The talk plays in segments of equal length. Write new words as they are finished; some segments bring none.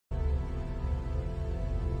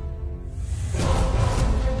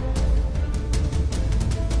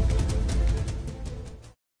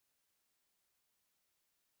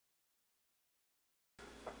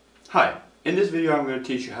Hi, in this video I'm going to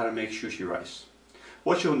teach you how to make sushi rice.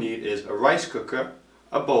 What you'll need is a rice cooker,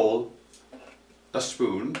 a bowl, a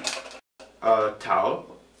spoon, a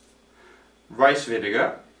towel, rice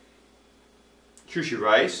vinegar, sushi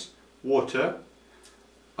rice, water,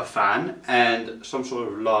 a fan and some sort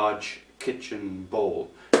of large kitchen bowl,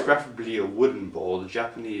 preferably a wooden bowl. The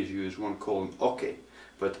Japanese use one called an oke,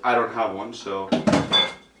 but I don't have one, so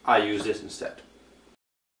I use this instead.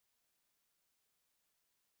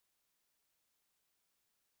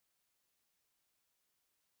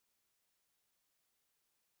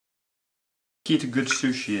 Key to good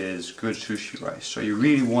sushi is good sushi rice, so you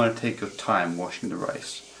really want to take your time washing the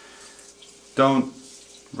rice. Don't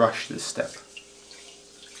rush this step.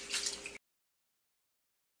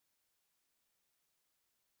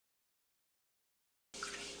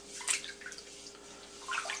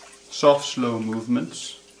 Soft, slow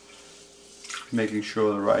movements, making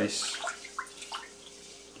sure the rice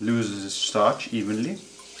loses its starch evenly.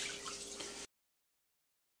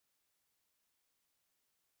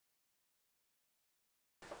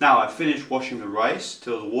 Now I've finished washing the rice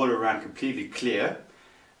till the water ran completely clear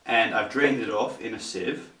and I've drained it off in a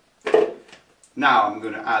sieve. Now I'm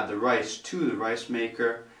going to add the rice to the rice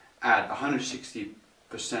maker, add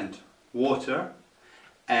 160% water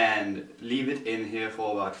and leave it in here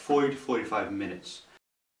for about 40 to 45 minutes.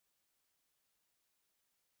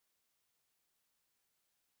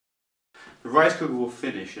 The rice cooker will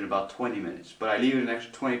finish in about 20 minutes, but I leave it an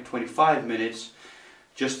extra 20-25 minutes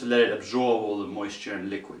just to let it absorb all the moisture and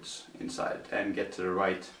liquids inside and get to the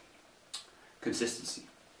right consistency.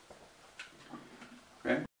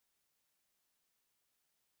 Okay?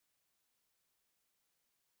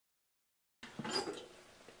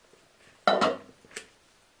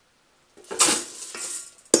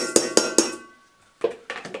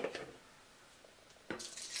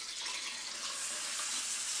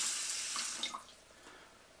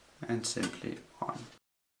 And simply on.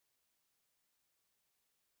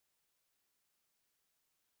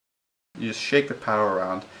 You just shake the powder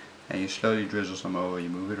around and you slowly drizzle some over, you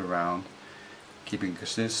move it around, keeping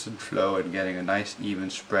consistent flow and getting a nice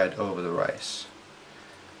even spread over the rice.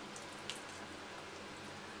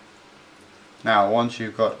 Now once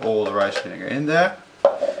you've got all the rice vinegar in there,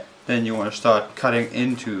 then you want to start cutting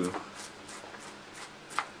into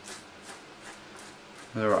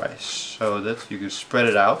the rice so that you can spread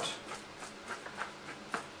it out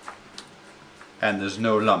and there's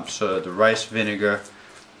no lumps, so the rice vinegar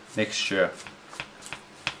mixture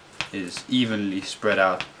is evenly spread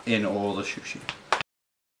out in all the sushi.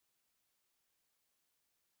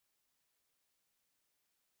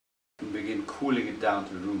 Begin cooling it down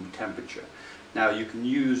to room temperature. Now you can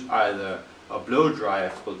use either a blow dryer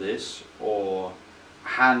for this or a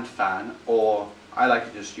hand fan, or I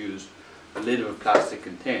like to just use a lid of a plastic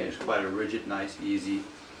container. It's quite a rigid, nice, easy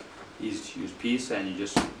to use piece, and you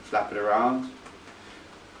just flap it around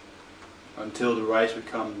until the rice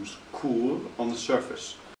becomes cool on the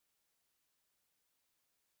surface.